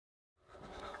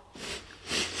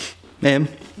Em?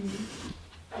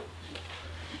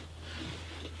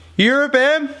 Europe,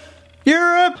 Em?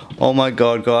 Europe! Oh my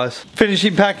god, guys.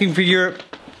 Finishing packing for Europe.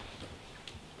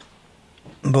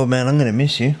 But man, I'm gonna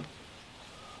miss you.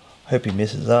 Hope he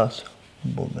misses us.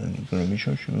 But man, you're gonna miss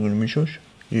us? You're gonna miss us?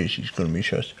 Yeah, she's gonna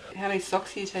miss us. How many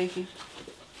socks are you taking?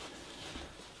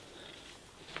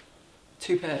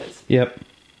 2 pairs. Yep.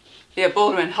 Yeah,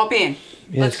 Baldwin, hop in.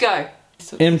 Yes. Let's go.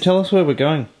 Em, tell us where we're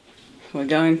going. We're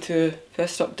going to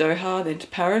first stop Doha, then to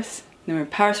Paris. Then we're in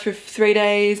Paris for 3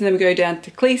 days, and then we go down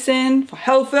to Cleveland for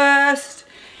Hellfest.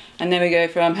 And then we go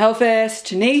from Hellfest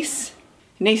to Nice,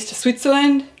 Nice to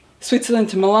Switzerland, Switzerland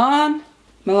to Milan,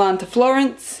 Milan to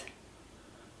Florence,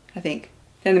 I think.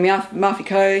 Then the Amalfi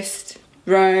Coast,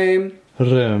 Rome,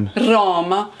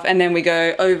 Rome, and then we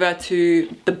go over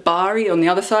to the Bari on the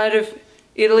other side of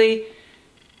Italy.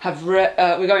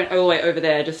 We're going all the way over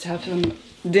there just to have some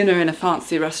dinner in a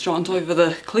fancy restaurant over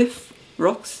the cliff,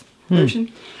 rocks,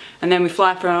 ocean. And then we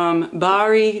fly from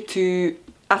Bari to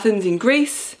Athens in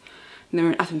Greece. And then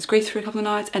we're in Athens, Greece for a couple of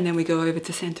nights. And then we go over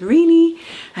to Santorini.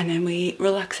 And then we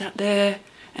relax out there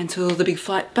until the big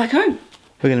flight back home.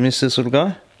 We're going to miss this little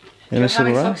guy. How many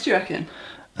socks do you reckon?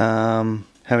 How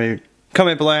many?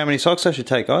 Comment below how many socks I should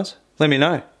take, guys. Let me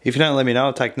know. If you don't let me know,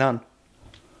 I'll take none.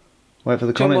 Wait for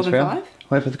the comments, more than bro. 5?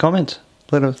 Wait for the comments.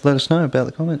 Let us know about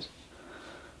the comments.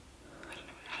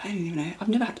 I don't even know. I've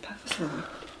never had to pack this long.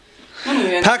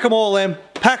 Pack them all, Em.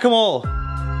 Pack them all.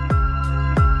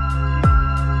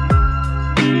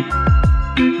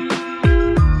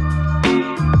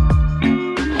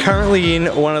 Currently in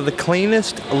one of the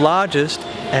cleanest, largest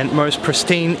and most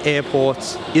pristine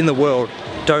airports in the world,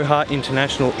 Doha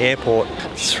International Airport.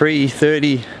 It's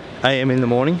 3:30 AM in the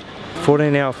morning,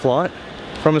 14-hour flight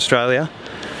from Australia.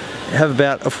 Have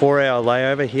about a 4-hour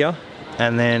layover here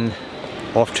and then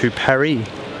off to Paris.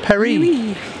 Paris!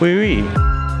 Oui, oui.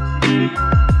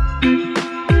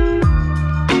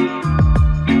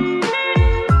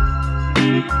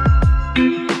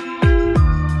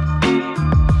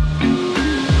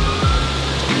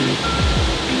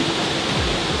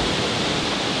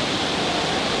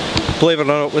 Believe it or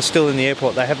not, we're still in the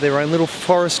airport. They have their own little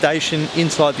forest station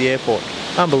inside the airport.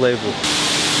 Unbelievable.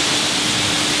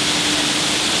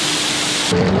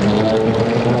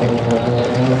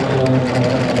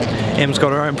 Em's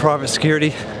got her own private security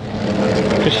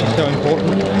because she's so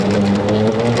important.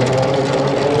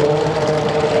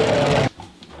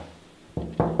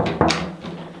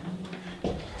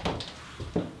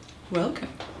 Welcome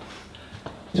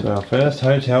to our first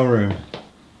hotel room.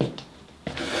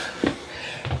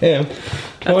 Em,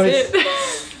 that's it.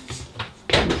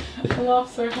 I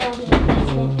laughed so hard when I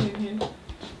was walking in here.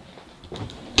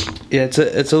 Yeah,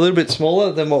 it's a little bit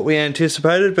smaller than what we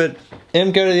anticipated, but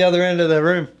Em, go to the other end of the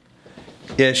room.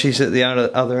 Yeah, she's at the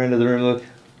other end of the room, look.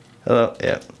 Hello,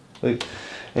 yeah. Look.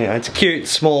 Anyway, it's cute,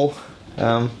 small.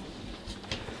 There's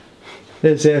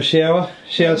our shower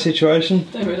situation.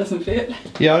 Don't worry, it doesn't fit.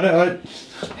 Yeah, I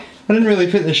didn't really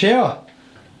fit in the shower.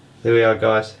 There we are,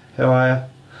 guys. How are you?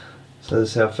 So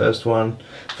this is our first one.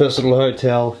 First little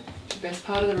hotel. The best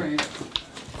part of the room.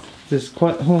 This is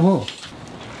quite... Working.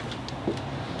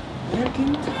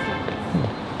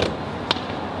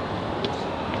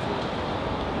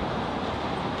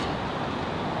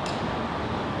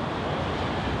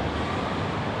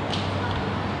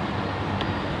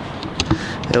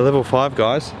 Yeah, level 5,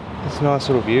 guys. It's a nice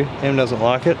little view. Em doesn't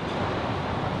like it.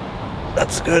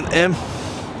 That's good, Em.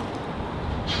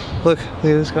 Look at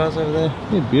this guy's over there.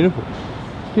 Yeah, beautiful.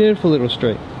 Beautiful little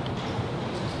street.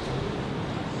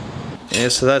 Yeah,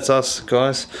 so that's us,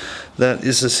 guys. That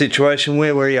is the situation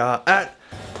where we are at.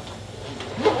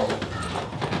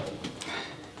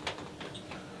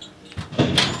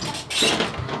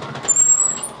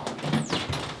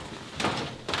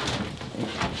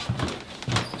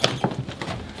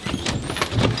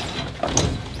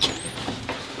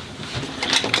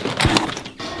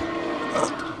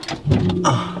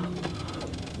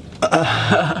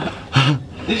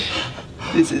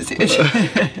 This is it.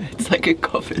 It's like a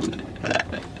coffin.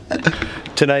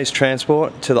 Today's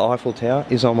transport to the Eiffel Tower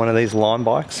is on one of these Lime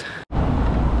bikes.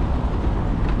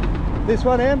 This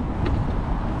one, Em?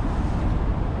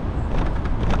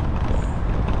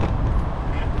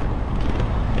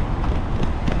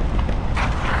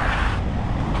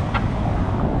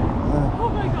 Oh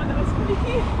my god, that was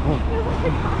freaky.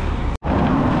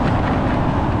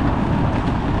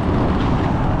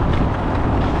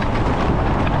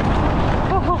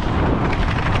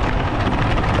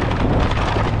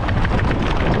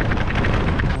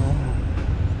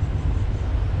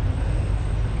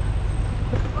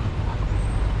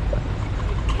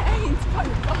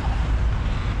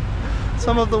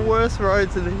 some of the worst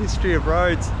roads in the history of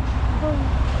roads. I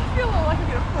feel like I'm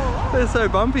gonna fall off. They're so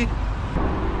bumpy.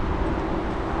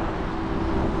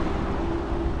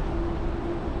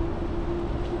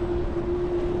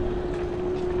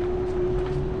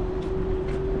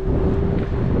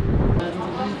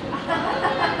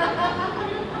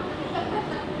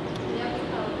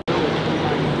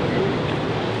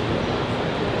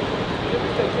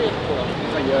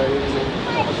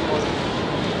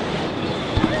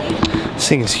 This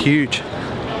thing is huge.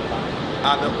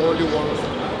 Are the only ones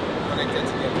connected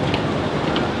together.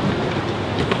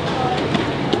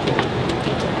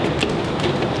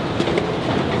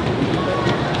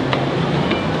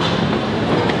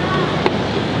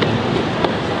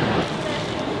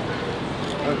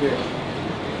 Okay.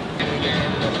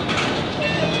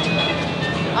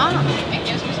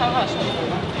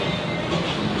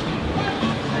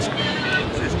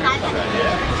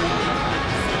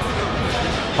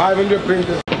 $500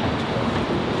 printers.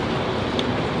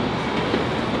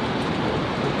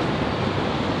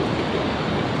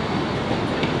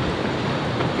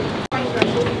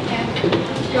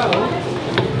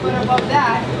 But above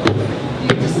that, you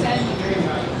just send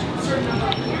a certain number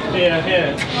of people.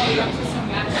 Yeah.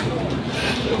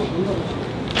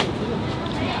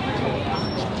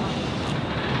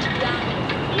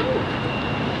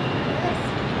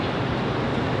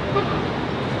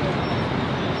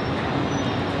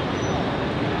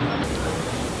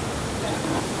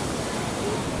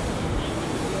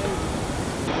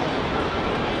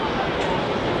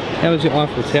 How was your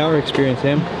Eiffel Tower experience,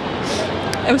 Em?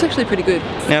 It was actually pretty good.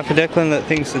 Now for Declan that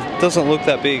thinks it doesn't look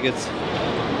that big, it's pretty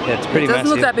It doesn't massive.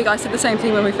 look that big. I said the same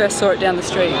thing when we first saw it down the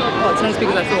street. Oh, it's not as big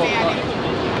as I thought.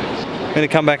 We're going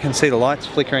to come back and see the lights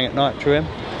flickering at night, true, Em?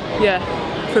 But yeah,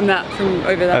 from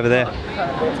over that. Over there.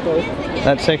 That's cool.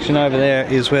 That section over there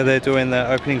is where they're doing the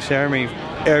opening ceremony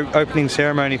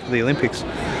for the Olympics.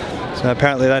 So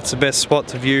apparently that's the best spot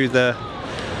to view the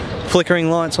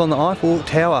flickering lights on the Eiffel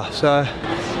Tower. So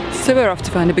we're off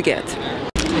to find a baguette.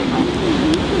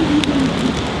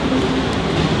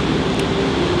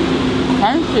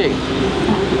 Fancy.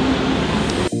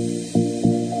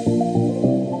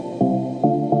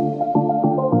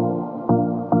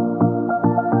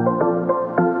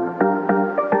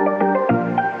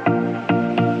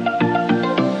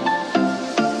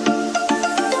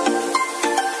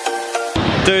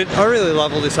 dude, I really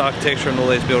love all this architecture and all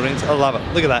these buildings. I love it.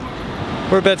 Look at that.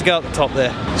 We're about to go up the top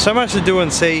there. So much to do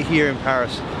and see here in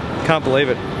Paris. Can't believe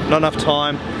it. Not enough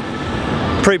time.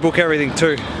 Pre-book everything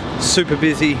too. Super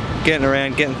busy, getting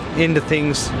around, getting into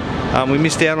things. We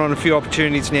missed out on a few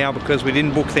opportunities now because we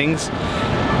didn't book things.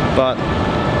 But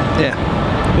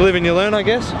yeah, you live and you learn, I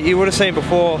guess. You would have seen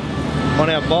before on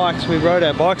our bikes, we rode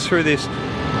our bikes through this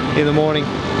in the morning.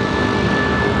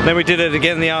 Then we did it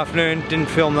again in the afternoon, didn't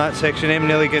film that section. Em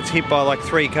nearly gets hit by like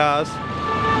 3 cars.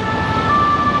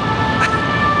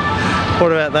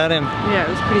 What about that, Em? Yeah, it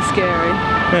was pretty scary.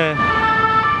 Yeah.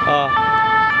 Oh.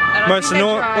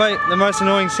 The most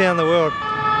annoying sound in the world.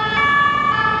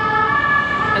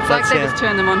 It's like they just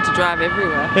turn them on to drive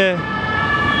everywhere. Yeah.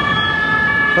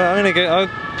 Well,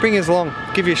 I'll bring us along,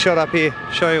 give you a shot up here,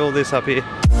 show you all this up here.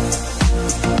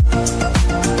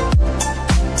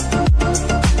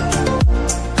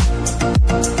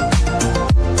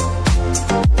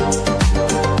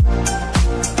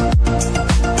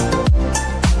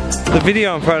 The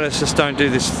video and photos just don't do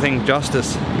this thing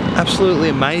justice. Absolutely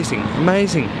amazing,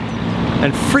 amazing.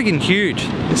 And friggin' huge.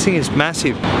 This thing is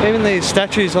massive. Even these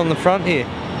statues on the front here.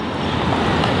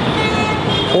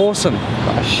 Awesome.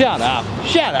 Oh, shut up,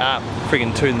 shut up.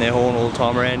 Friggin' tooting their horn all the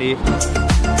time around here.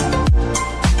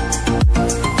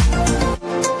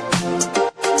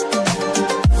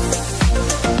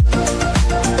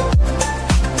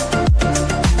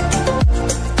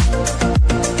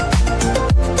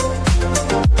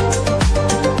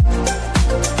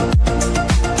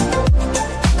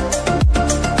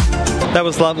 That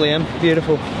was lovely, Em.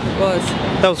 Beautiful. It was.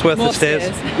 That was worth More the stairs.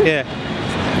 Yeah.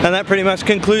 And that pretty much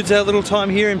concludes our little time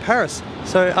here in Paris.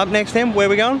 So up next, Em, where are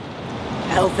we going?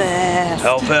 Hellfest.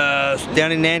 Hellfest.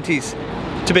 Down in Nantes.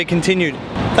 To be continued.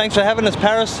 Thanks for having us,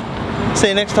 Paris. See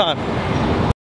you next time.